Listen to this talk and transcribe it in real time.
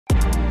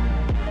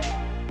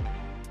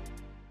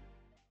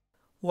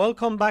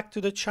Welcome back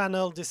to the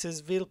channel. This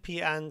is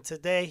Vilpi, and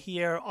today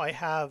here I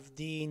have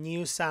the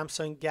new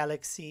Samsung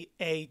Galaxy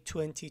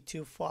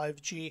A22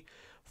 5G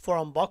for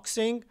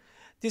unboxing.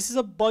 This is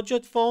a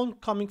budget phone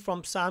coming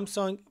from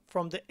Samsung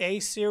from the A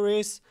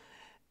series.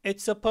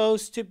 It's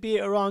supposed to be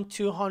around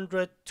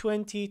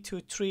 220 to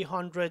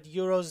 300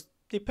 euros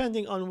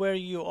depending on where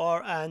you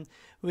are and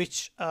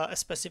which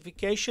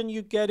specification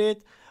you get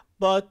it.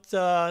 But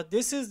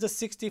this is the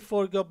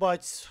 64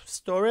 gigabytes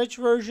storage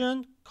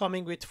version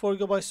coming with 4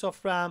 gigabytes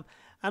of RAM,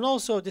 and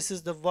also this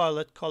is the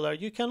violet color.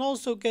 You can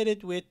also get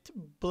it with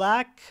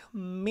black,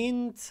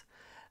 mint,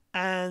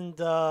 and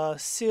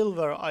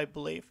silver, I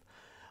believe.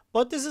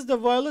 But this is the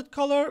violet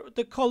color.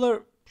 The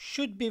color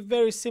should be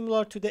very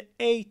similar to the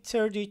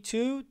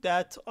A32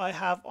 that I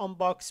have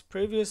unboxed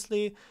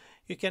previously.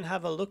 You can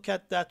have a look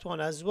at that one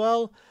as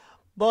well.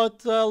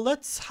 But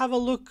let's have a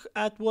look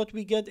at what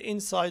we get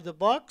inside the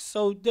box.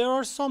 So there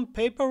are some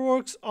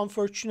paperwork.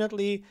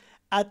 Unfortunately,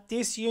 at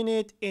this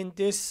unit in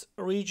this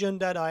region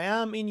that I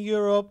am in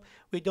Europe,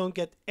 we don't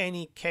get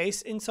any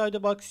case inside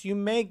the box. You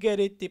may get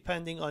it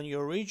depending on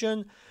your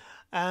region.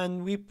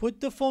 And we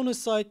put the phone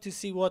aside to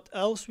see what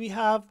else we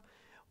have.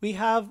 We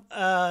have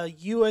a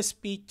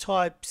USB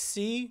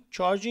Type-C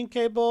charging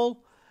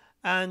cable,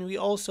 and we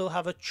also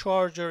have a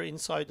charger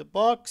inside the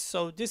box.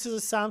 So this is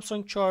a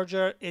Samsung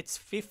charger. It's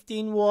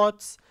 15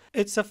 watts.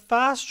 It's a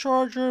fast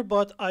charger,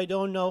 but I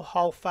don't know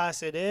how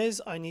fast it is.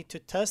 I need to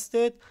test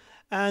it.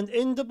 And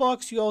in the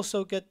box you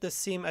also get the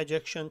SIM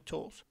ejection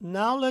tools.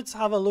 Now let's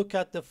have a look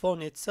at the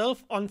phone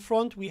itself. On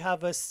front we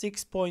have a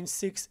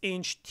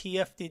 6.6-inch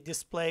TFT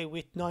display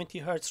with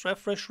 90 Hz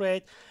refresh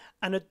rate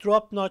and a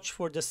drop notch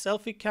for the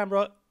selfie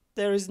camera.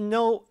 There is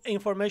no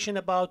information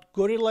about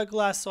Gorilla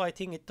Glass, so I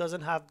think it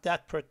doesn't have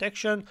that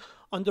protection.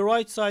 On the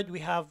right side we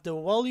have the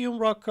volume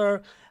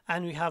rocker,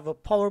 and we have a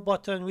power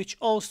button which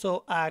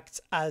also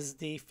acts as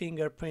the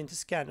fingerprint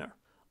scanner.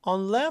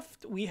 On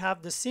left we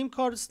have the SIM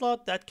card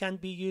slot that can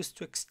be used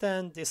to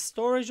extend the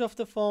storage of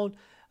the phone.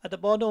 At the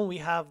bottom we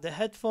have the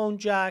headphone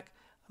jack,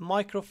 a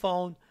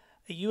microphone,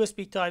 a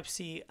USB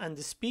Type-C, and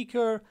the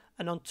speaker,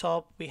 and on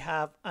top we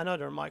have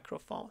another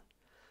microphone.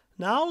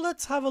 Now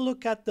let's have a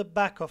look at the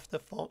back of the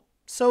phone.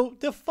 So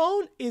the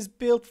phone is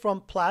built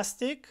from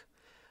plastic.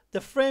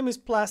 The frame is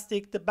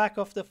plastic, the back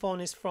of the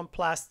phone is from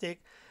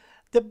plastic.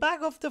 The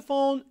back of the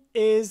phone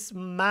is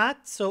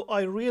matte, so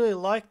I really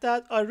like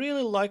that. I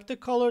really like the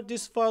color.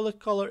 This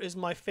violet color is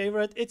my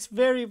favorite. It's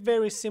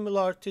very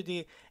similar to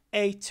the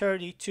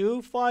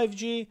A32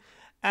 5G,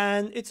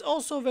 and it's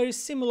also very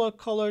similar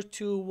color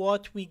to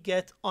what we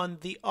get on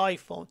the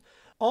iPhone.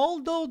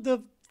 Although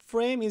the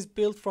frame is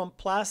built from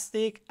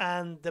plastic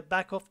and the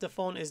back of the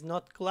phone is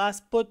not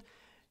glass, but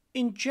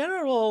in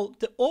general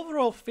the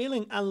overall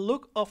feeling and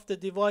look of the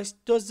device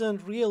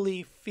doesn't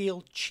really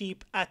feel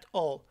cheap at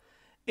all.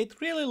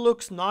 It really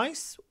looks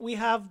nice. We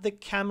have the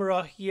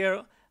camera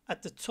here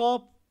at the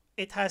top.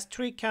 It has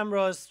 3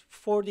 cameras,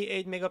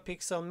 48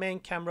 megapixel main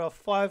camera,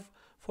 5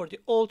 for the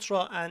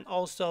ultra, and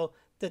also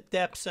the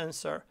depth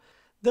sensor.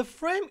 The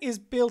frame is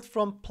built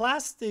from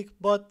plastic,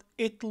 but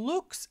it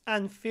looks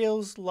and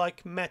feels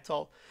like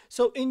metal.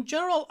 So in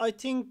general, I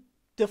think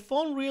the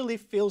phone really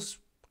feels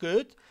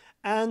good,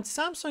 and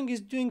Samsung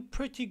is doing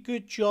pretty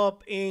good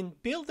job in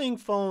building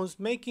phones,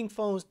 making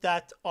phones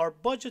that are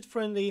budget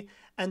friendly,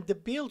 and the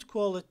build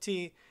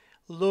quality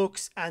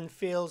looks and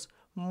feels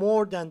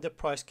more than the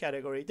price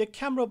category. The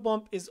camera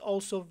bump is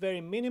also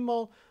very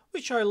minimal,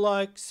 which I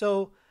like,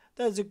 so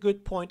that's a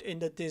good point in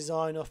the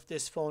design of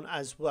this phone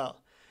as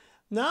well.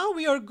 Now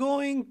we are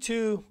going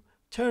to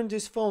turn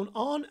this phone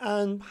on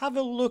and have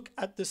a look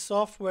at the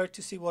software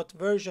to see what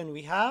version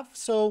we have.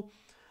 So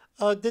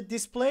the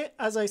display,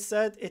 as I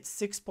said, it's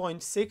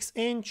 6.6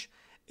 inch.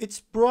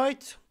 It's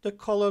bright, the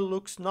color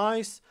looks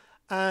nice,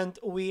 and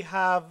we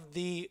have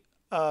the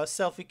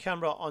selfie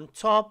camera on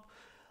top.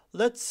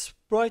 Let's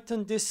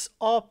brighten this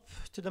up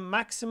to the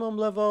maximum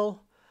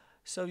level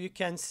so you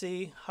can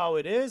see how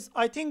it is.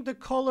 I think the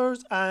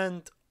colors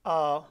and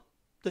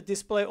the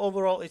display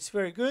overall, it's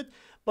very good.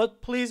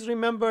 But please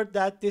remember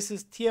that this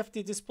is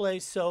TFT display,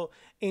 so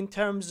in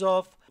terms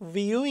of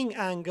viewing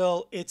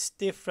angle, it's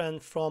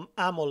different from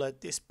AMOLED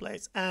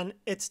displays, and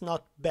it's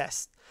not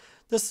best.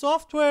 The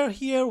software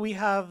here, we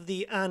have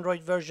the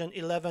Android version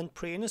 11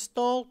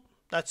 pre-installed.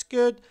 That's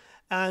good.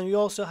 And we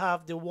also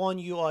have the One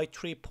UI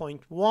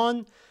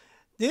 3.1.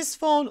 This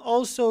phone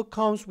also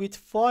comes with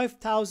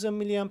 5000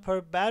 mAh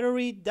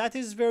battery. That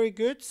is very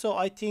good. So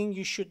I think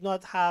you should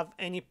not have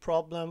any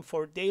problem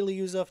for daily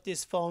use of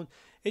this phone.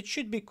 It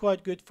should be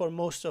quite good for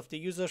most of the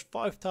users.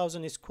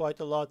 5000 is quite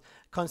a lot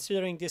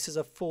considering this is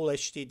a full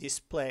HD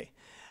display.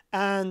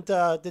 And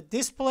the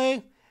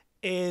display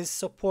is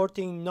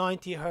supporting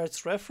 90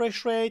 Hz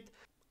refresh rate.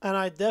 And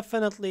I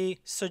definitely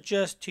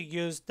suggest to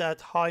use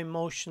that high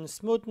motion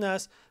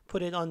smoothness.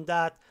 Put it on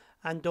that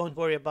and don't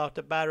worry about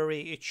the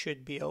battery. It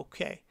should be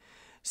okay.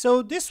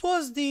 So this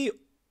was the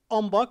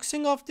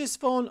unboxing of this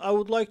phone. I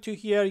would like to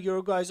hear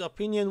your guys'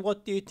 opinion.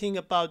 What do you think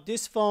about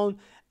this phone?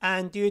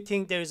 And do you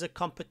think there is a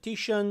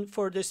competition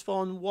for this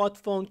phone? What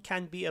phone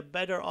can be a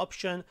better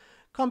option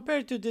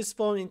compared to this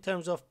phone in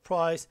terms of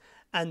price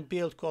and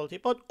build quality?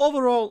 But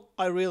overall,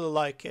 I really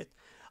like it.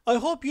 I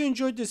hope you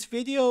enjoyed this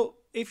video.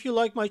 If you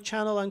like my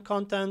channel and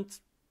content,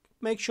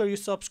 make sure you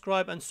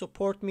subscribe and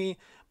support me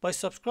by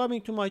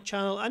subscribing to my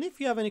channel. And if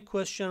you have any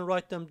question,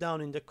 write them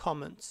down in the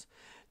comments.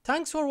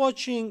 Thanks for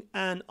watching,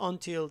 and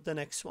until the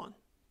next one.